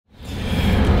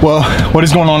Well, what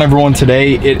is going on, everyone?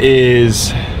 Today it is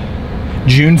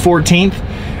June 14th,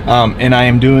 and I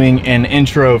am doing an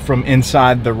intro from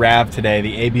inside the RAV today,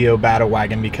 the ABO battle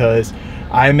wagon, because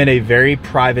I am at a very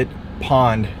private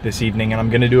pond this evening, and I'm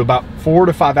going to do about 4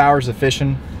 to 5 hours of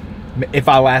fishing if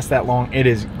I last that long. It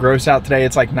is gross out today.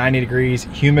 It's like 90 degrees,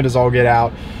 humid as all get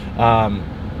out.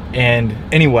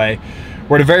 And anyway,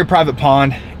 we're at a very private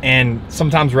pond, and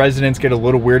sometimes residents get a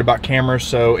little weird about cameras,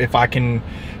 so if I can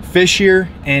fish here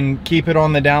and keep it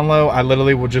on the down low, I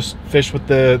literally will just fish with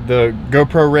the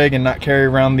GoPro rig and not carry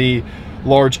around the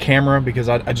large camera, because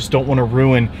I just don't want to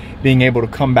ruin being able to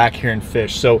come back here and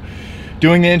fish. So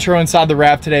doing the intro inside the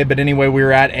RAV today, but anyway,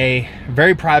 we're at a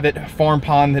very private farm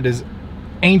pond that is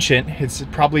ancient. It's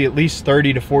probably at least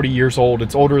 30 to 40 years old.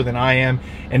 It's older than I am,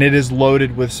 and it is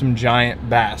loaded with some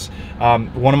giant bass.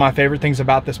 One of my favorite things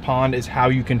about this pond is how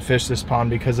you can fish this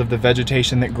pond because of the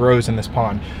vegetation that grows in this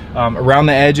pond. Around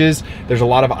the edges, there's a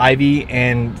lot of ivy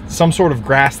and some sort of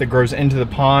grass that grows into the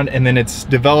pond, and then it's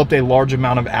developed a large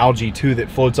amount of algae too that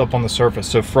floats up on the surface.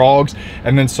 So frogs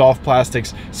and then soft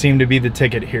plastics seem to be the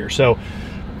ticket here. So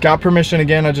got permission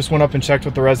again. I just went up and checked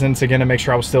with the residents again to make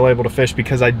sure I was still able to fish,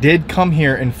 because I did come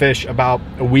here and fish about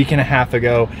a week and a half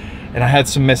ago, and I had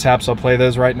some mishaps. I'll play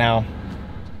those right now.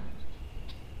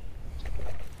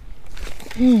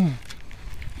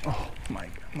 Oh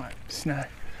my snag.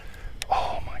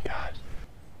 Oh my God.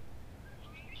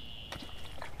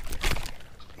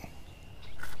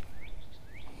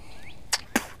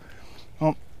 Oh,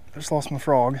 I just lost my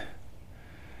frog.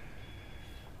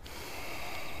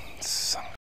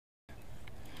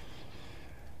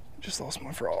 Just lost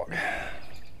my frog.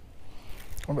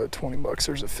 I'll bet 20 bucks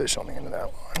there's a fish on the end of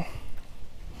that line.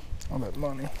 I'll bet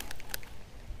money.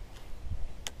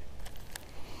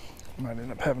 I might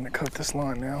end up having to cut this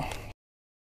line now.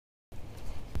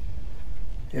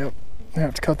 Yep, I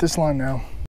have to cut this line now.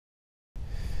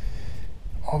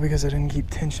 All because I didn't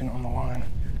keep tension on the line.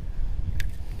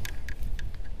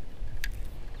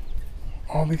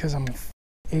 All because I'm an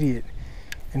idiot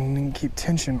and didn't keep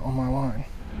tension on my line.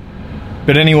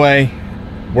 But anyway,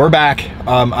 we're back.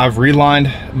 I've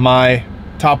relined my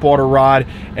topwater rod,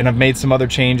 and I've made some other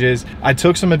changes. I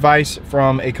took some advice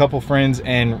from a couple friends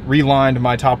and relined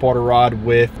my topwater rod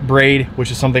with braid, which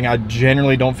is something I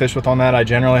generally don't fish with on that. I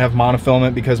generally have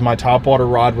monofilament because my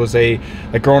topwater rod was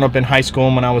like growing up in high school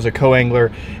and when I was a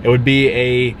co-angler, it would be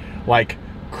a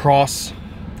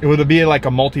it would be like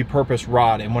a multi-purpose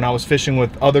rod, and when I was fishing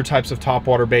with other types of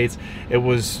topwater baits, it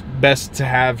was best to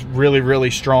have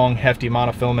really strong, hefty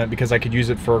monofilament because I could use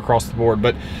it for across the board,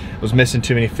 but I was missing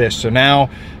too many fish. So now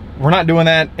we're not doing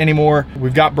that anymore.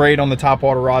 We've got braid on the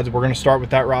topwater rods. We're going to start with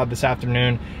that rod this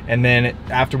afternoon, and then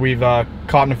after we've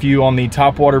caught a few on the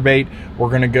topwater bait, we're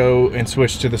going to go and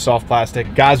switch to the soft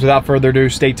plastic. Guys, without further ado,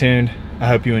 stay tuned. I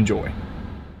hope you enjoy.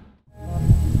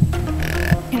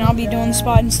 And I'll be doing the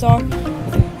spot and stalk.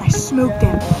 I smoked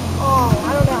him. Oh,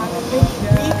 I don't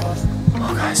know.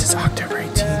 Oh guys, it's October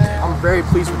 18th. I'm very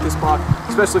pleased with this buck,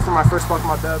 especially for my first buck of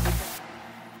my dub.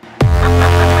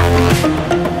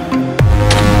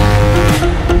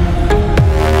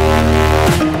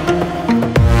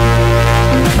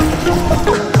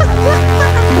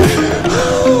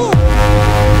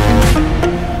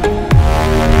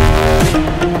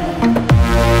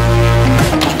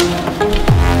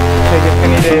 Take it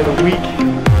any day of the week.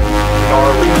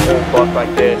 Buck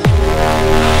like this.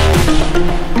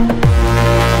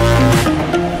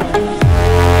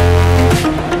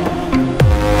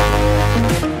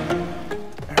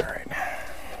 All right.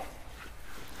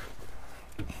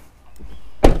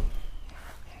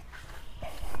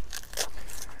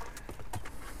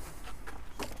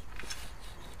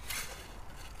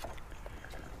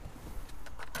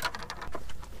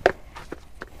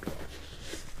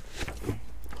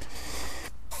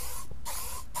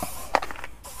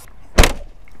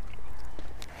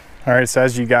 All right, so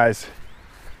as you guys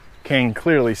can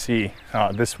clearly see,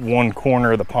 this one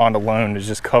corner of the pond alone is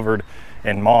just covered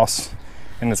in moss,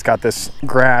 and it's got this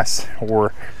grass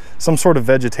or some sort of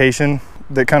vegetation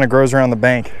that kind of grows around the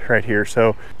bank right here.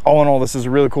 So all in all, this is a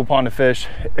really cool pond to fish.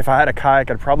 If I had a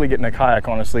kayak, I'd probably get in a kayak,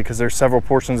 honestly, because there's several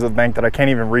portions of the bank that I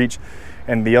can't even reach,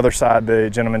 and the other side, the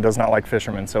gentleman does not like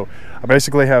fishermen. So I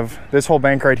basically have this whole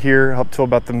bank right here up to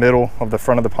about the middle of the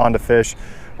front of the pond to fish.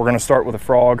 We're gonna start with a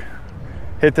frog,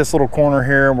 hit this little corner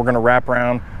here, and we're gonna wrap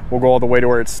around. We'll go all the way to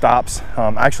where it stops.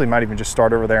 I actually might even just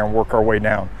start over there and work our way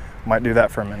down. Might do that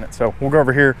for a minute. So we'll go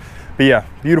over here. But yeah,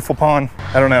 beautiful pond.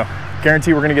 I don't know,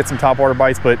 guarantee we're gonna get some topwater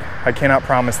bites, but I cannot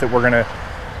promise that we're gonna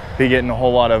be getting a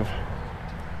whole lot of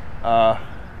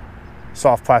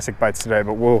soft plastic bites today,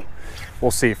 but we'll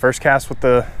see. First cast with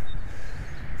the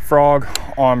frog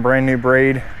on brand new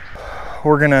braid.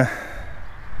 We're gonna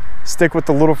stick with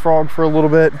the little frog for a little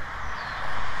bit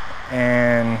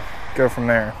and go from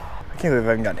there. I can't believe I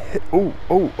haven't gotten hit. Oh,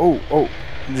 oh, oh, oh.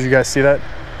 Did you guys see that?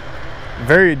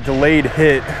 Very delayed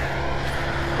hit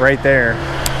right there.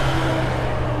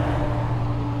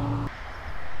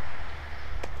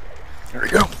 There we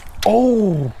go.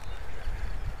 Oh,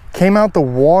 came out the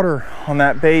water on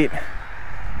that bait.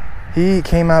 He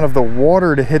came out of the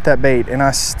water to hit that bait and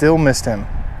I still missed him.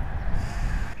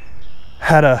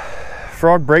 Had a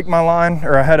frog break my line,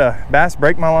 or I had a bass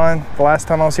break my line the last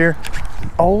time I was here.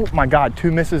 Oh my God, 2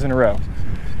 misses in a row.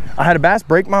 I had a bass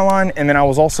break my line and then I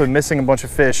was also missing a bunch of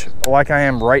fish like I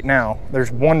am right now. There's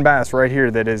one bass right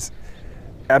here that is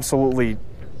absolutely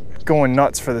going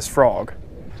nuts for this frog.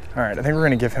 All right, I think we're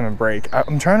gonna give him a break.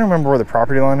 I'm trying to remember where the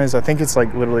property line is. I think it's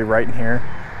like literally right in here.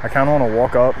 I kind of want to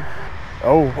walk up.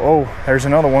 Oh, there's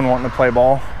another one wanting to play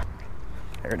ball.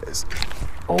 There it is.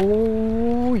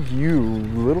 Oh, you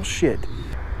little shit.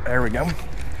 There we go.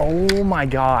 Oh my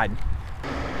God.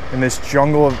 In this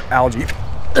jungle of algae.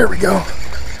 There we go.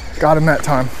 Got him that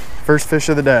time. First fish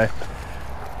of the day.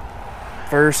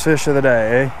 First fish of the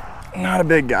day, eh? Not a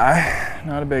big guy,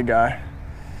 not a big guy,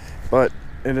 but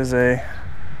it is a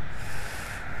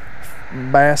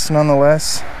bass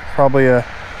nonetheless. Probably a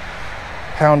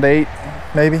 £1.8,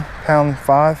 maybe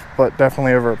 £1.5, but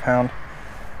definitely over a pound.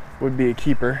 Would be a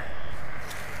keeper.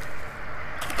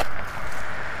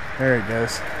 There he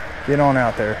goes. Get on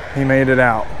out there. He made it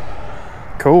out.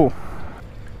 Cool.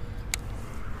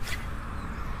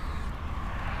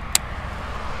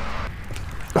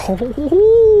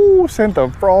 Oh, sent the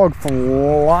frog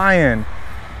flying.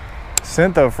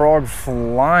 Sent the frog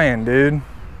flying, dude.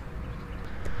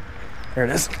 There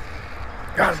it is.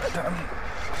 Got him that time.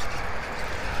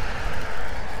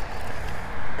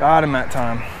 Got him that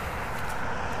time.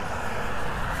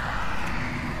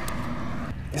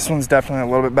 This one's definitely a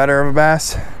little bit better of a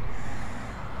bass.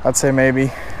 I'd say maybe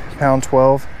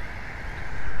 £1.12.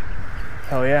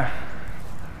 Hell yeah.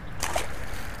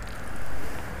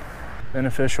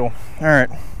 Beneficial. All right,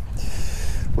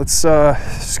 let's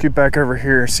scoot back over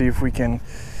here, see if we can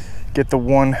get the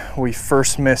one we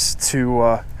first missed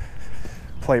to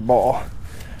play ball.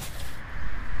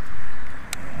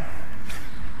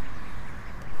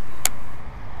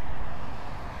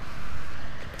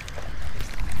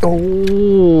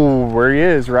 Oh, there he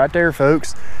is, right there,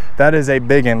 folks. That is a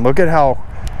big one. Look at how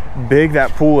big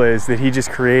that pool is that he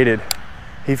just created.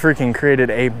 He freaking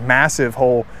created a massive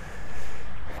hole.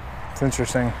 It's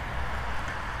interesting.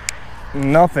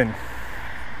 Nothing.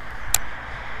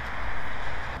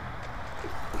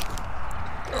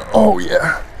 Oh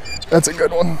yeah, that's a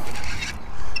good one.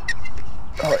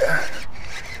 Oh yeah,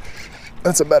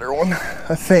 that's a better one,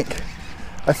 I think.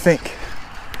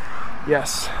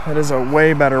 Yes, that is a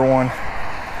way better one.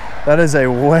 That is a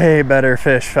way better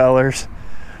fish, fellers.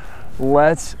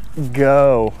 Let's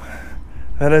go.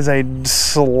 That is a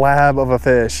slab of a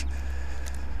fish.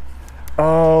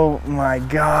 Oh my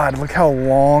God, look how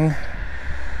long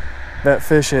that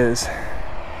fish is.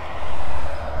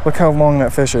 Look how long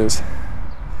that fish is.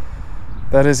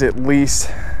 That is at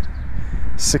least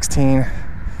 16,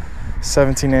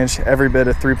 17 inch, every bit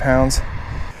of 3 pounds.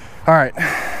 All right,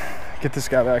 get this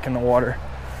guy back in the water.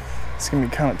 It's gonna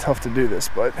be kind of tough to do this,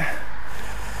 but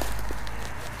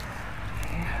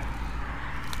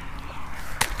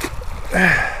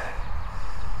I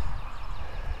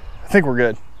think we're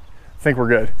good. I think we're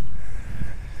good.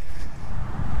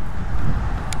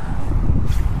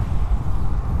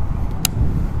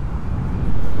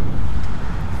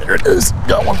 There it is,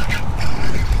 got one.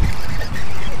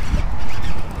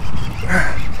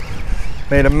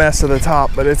 Made a mess of the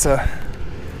top, but it's a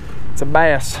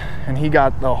bass, and he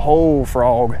got the whole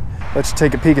frog. Let's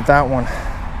take a peek at that one.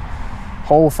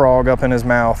 Whole frog up in his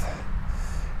mouth.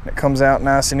 And it comes out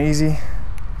nice and easy,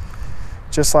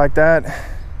 just like that.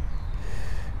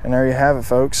 And there you have it,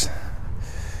 folks.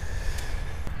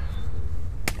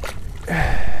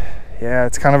 Yeah,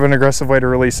 it's kind of an aggressive way to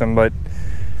release them, but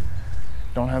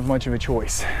don't have much of a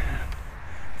choice.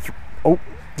 Oh,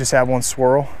 just had one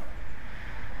swirl.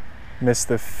 Missed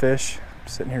the fish. I'm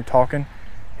sitting here talking.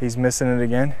 He's missing it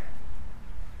again.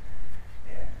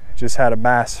 Just had a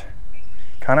bass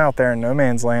kind of out there in no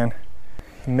man's land.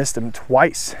 He missed him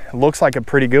twice. It looks like a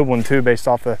pretty good one too, based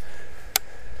off the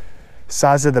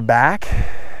size of the back.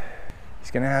 He's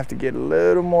gonna have to get a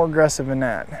little more aggressive than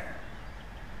that.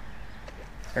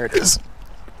 There it is.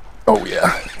 Oh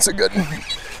yeah, it's a good one.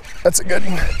 That's a good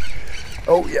one.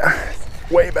 Oh yeah,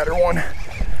 way better one.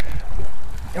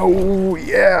 Oh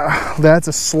yeah, that's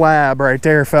a slab right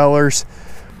there, fellers.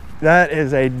 That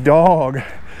is a dog.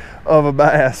 of a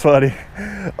bass, buddy.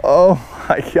 Oh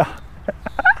my God.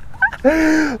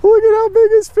 Look at how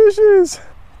big his fish is.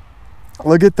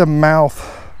 Look at the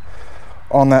mouth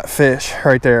on that fish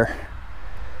right there.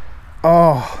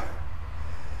 Oh,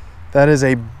 that is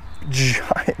a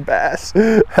giant bass.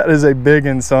 That is a big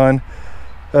one, son.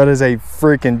 That is a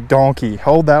freaking donkey.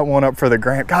 Hold that one up for the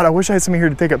gram. God, I wish I had somebody here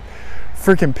to take a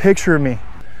freaking picture of me.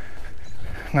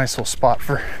 Nice little spot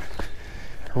for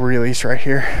a release right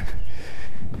here.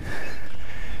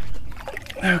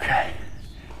 Okay.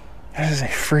 That is a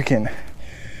freaking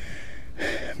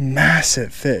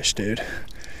massive fish, dude.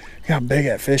 Look how big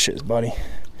that fish is, buddy.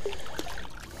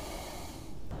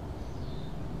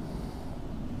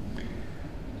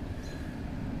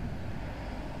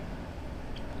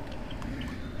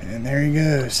 And there he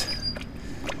goes.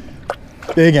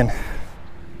 Big one.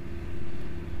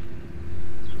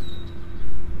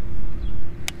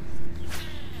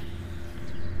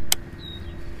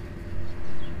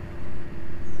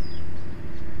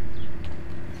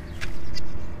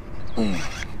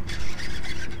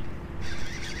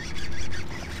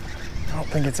 I don't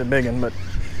think it's a big one, but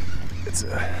it's a...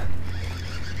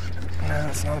 No,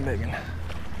 it's not a big one.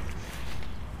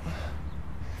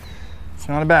 It's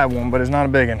not a bad one, but it's not a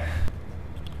big one.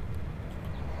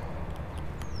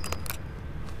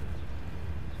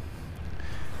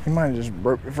 He might have just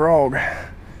broke the frog.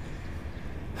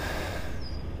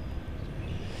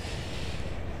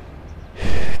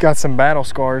 Got some battle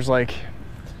scars like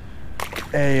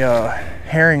a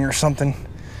herring or something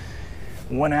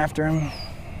went after him.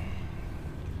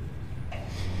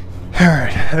 All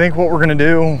right, I think what we're gonna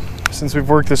do, since we've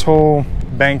worked this whole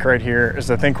bank right here,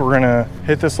 is I think we're gonna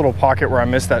hit this little pocket where I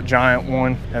missed that giant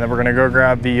one, and then we're gonna go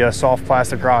grab the soft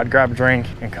plastic rod, grab a drink,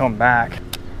 and come back.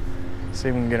 See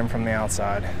if we can get him from the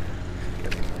outside.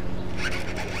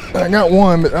 I got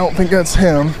one, but I don't think that's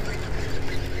him.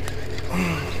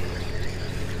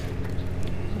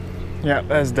 Yeah,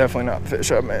 that's definitely not the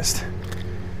fish I missed.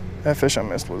 That fish I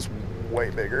missed was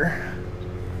way bigger.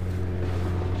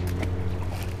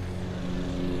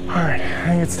 All right, I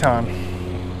think it's time.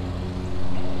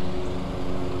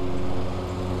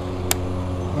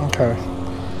 Okay.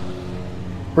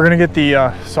 We're gonna get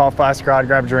the soft plastic rod,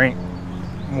 grab a drink,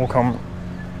 and we'll come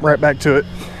right back to it.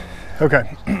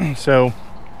 Okay, so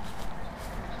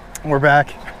we're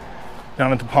back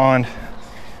down at the pond.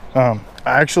 I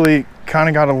actually kind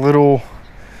of got a little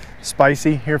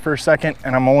spicy here for a second,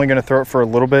 and I'm only gonna throw it for a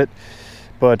little bit,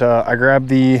 but I grabbed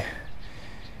the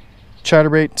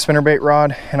chatterbait spinnerbait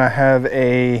rod, and I have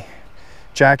a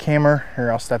jackhammer.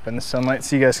 Here, I'll step in the sunlight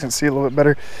so you guys can see a little bit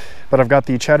better, but I've got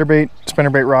the chatterbait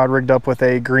spinnerbait rod rigged up with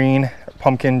a green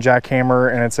pumpkin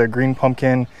jackhammer, and it's a green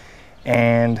pumpkin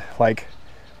and like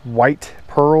white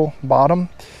pearl bottom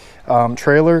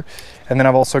trailer. And then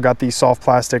I've also got the soft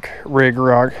plastic rig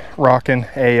rocking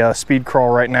a speed crawl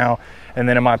right now. And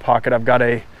then in my pocket, I've got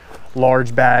a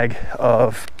large bag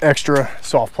of extra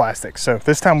soft plastics. So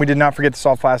this time we did not forget the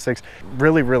soft plastics.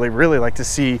 Really like to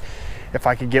see if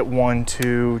I could get one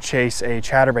to chase a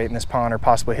chatterbait in this pond, or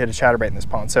possibly hit a chatterbait in this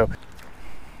pond. So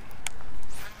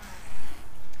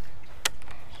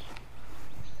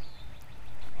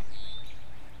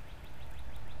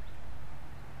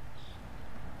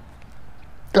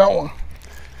got one.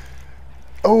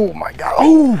 Oh my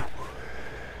God.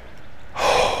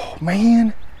 Oh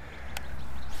man.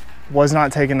 Was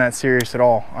not taking that serious at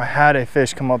all. I had a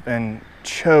fish come up and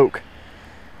choke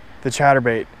the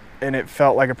chatterbait, and it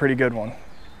felt like a pretty good one.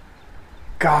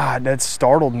 God, that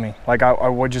startled me. Like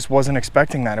I just wasn't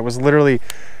expecting that. It was literally,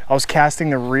 I was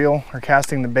casting the reel or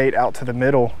casting the bait out to the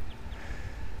middle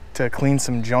to clean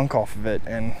some junk off of it,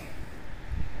 and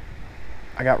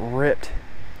I got ripped.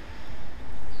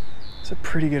 It's a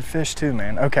pretty good fish too,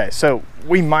 man. Okay, so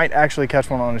we might actually catch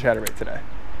one on a chatterbait today.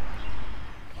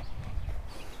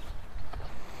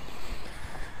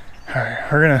 All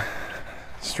right, we're gonna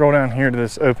stroll down here to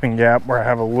this open gap where I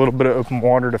have a little bit of open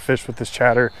water to fish with this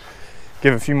chatter,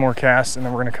 give a few more casts, and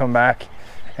then we're gonna come back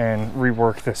and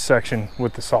rework this section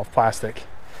with the soft plastic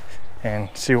and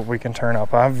see what we can turn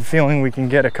up. I have a feeling we can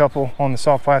get a couple on the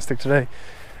soft plastic today,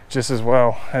 just as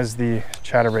well as the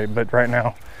chatterbait, but right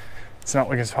now it's not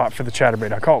looking so hot for the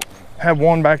chatterbait. Had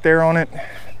one back there on it,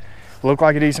 looked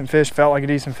like a decent fish, felt like a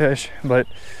decent fish, but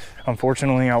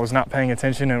unfortunately I was not paying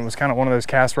attention, and it was kind of one of those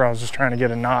casts where I was just trying to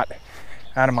get a knot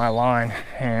out of my line,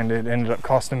 and it ended up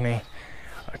costing me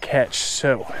a catch.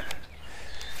 So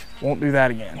won't do that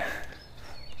again.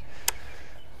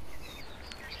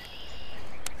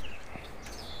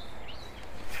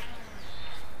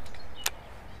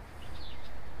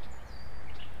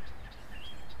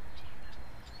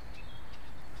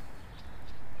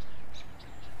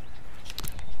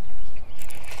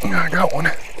 I got one.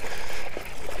 I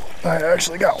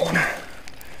actually got one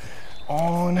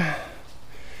on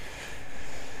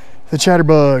the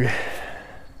chatterbug.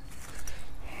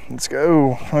 Let's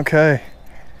go. Okay.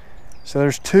 So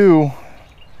there's two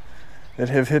that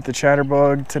have hit the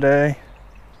chatterbug today.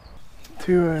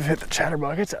 Two have hit the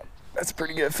chatterbug. That's a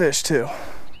pretty good fish too.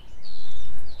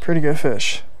 Pretty good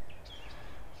fish.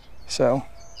 So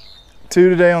 2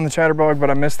 today on the chatterbug, but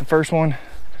I missed the first one.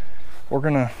 We're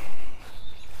gonna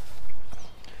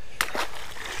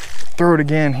throw it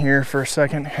again here for a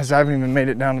second because I haven't even made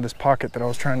it down to this pocket that I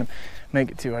was trying to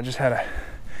make it to. I just had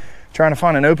trying to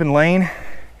find an open lane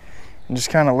and just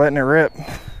kind of letting it rip.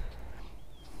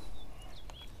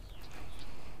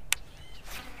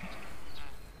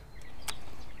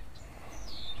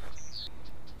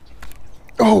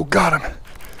 Oh, got him.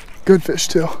 Good fish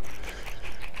too.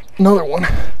 Another one.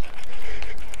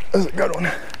 That's a good one.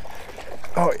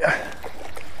 Oh yeah.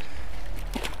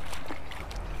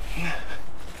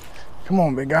 Come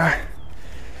on, big guy.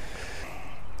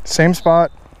 Same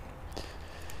spot.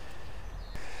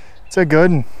 It's a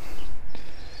good one.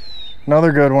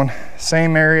 Another good one.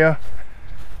 Same area.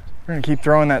 We're gonna keep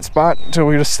throwing that spot until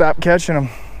we just stop catching them.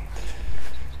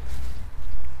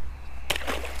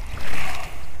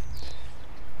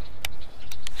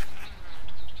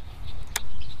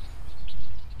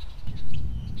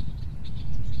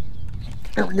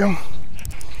 There we go.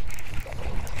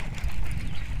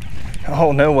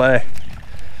 Oh, no way.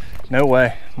 No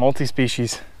way.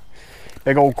 Multi-species.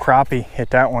 Big old crappie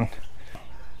hit that one.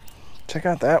 Check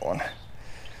out that one.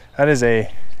 That is a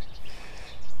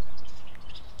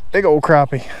big old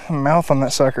crappie. Mouth on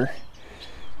that sucker.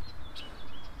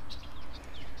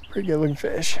 Pretty good looking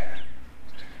fish.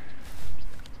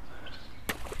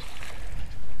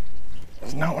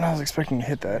 That's not what I was expecting to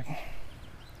hit that.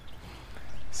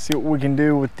 See what we can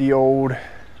do with the old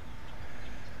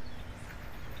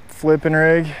flipping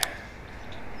rig.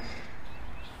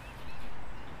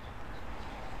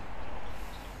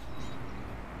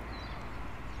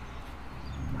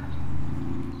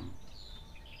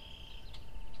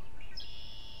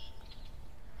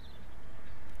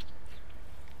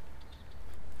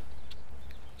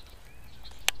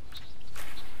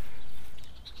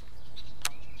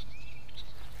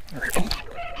 There we go.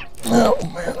 Oh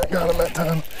man, I got him that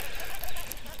time.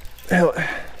 Hell,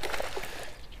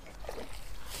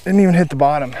 didn't even hit the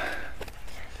bottom.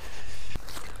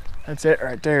 That's it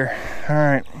right there. All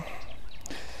right.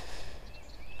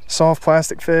 Soft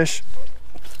plastic fish.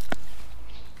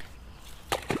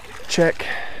 Check.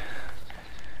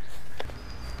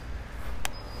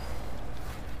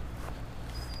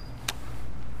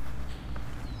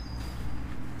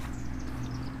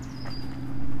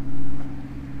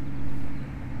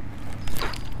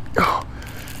 Oh,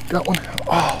 got one.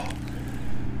 Oh.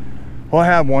 Well, I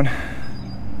have one.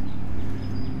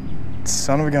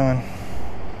 Son of a gun.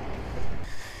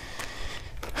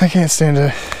 I can't stand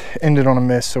to end it on a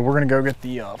miss, so we're gonna go get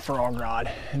the frog rod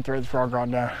and throw the frog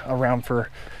rod around for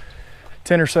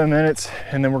 10 or so minutes,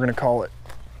 and then we're gonna call it.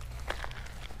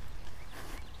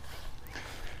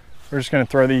 We're just gonna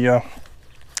throw the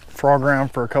frog around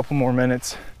for a couple more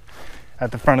minutes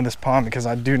at the front of this pond because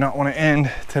I do not want to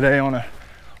end today on a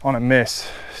miss.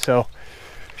 So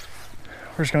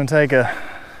we're just gonna take a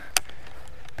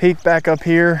peek back up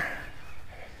here.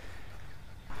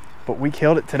 But we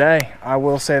killed it today. I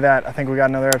will say that. I think we got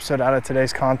another episode out of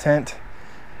today's content.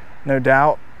 No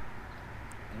doubt.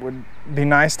 Would be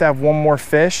nice to have one more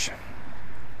fish.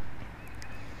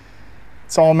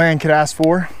 It's all a man could ask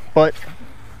for. But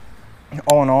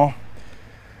all in all,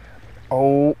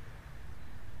 oh,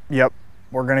 yep.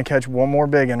 We're gonna catch one more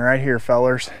big one right here,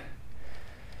 fellers.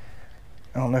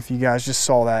 I don't know if you guys just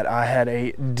saw that. I had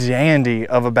a dandy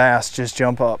of a bass just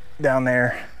jump up down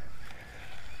there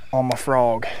on my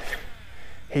frog.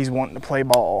 He's wanting to play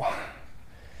ball.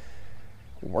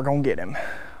 We're gonna get him.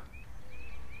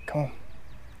 Come on.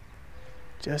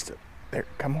 There,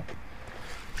 come on.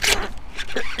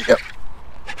 Yep.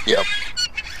 Yep.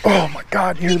 Oh my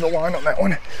God, you hear the line on that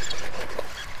one.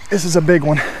 This is a big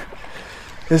one.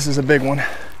 This is a big one.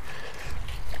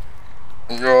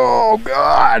 Oh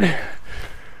God.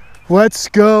 Let's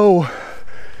go.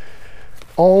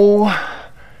 Oh,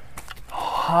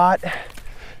 hot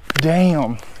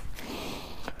damn.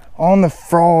 On the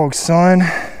frog, son.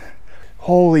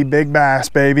 Holy big bass,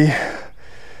 baby.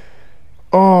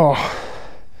 Oh.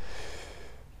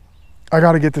 I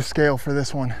gotta get the scale for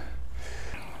this one.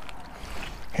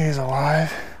 He's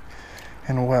alive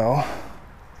and well.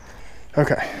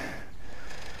 Okay.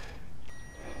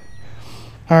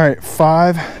 All right,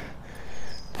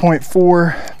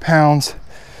 5.4 pounds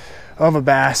of a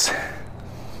bass.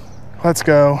 Let's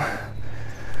go.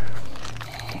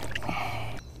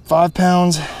 5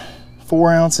 pounds,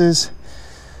 4 ounces.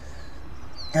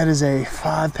 That is a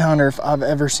 5-pounder if I've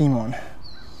ever seen one.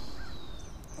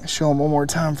 Show them one more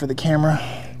time for the camera.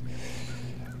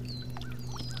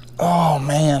 Oh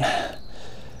man,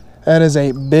 that is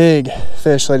a big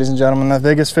fish, ladies and gentlemen. The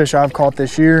biggest fish I've caught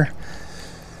this year.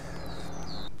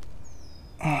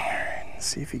 All right, let's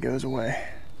see if he goes away.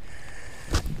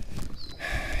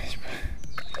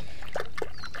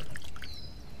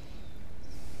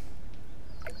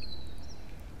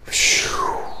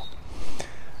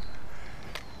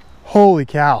 Holy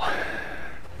cow.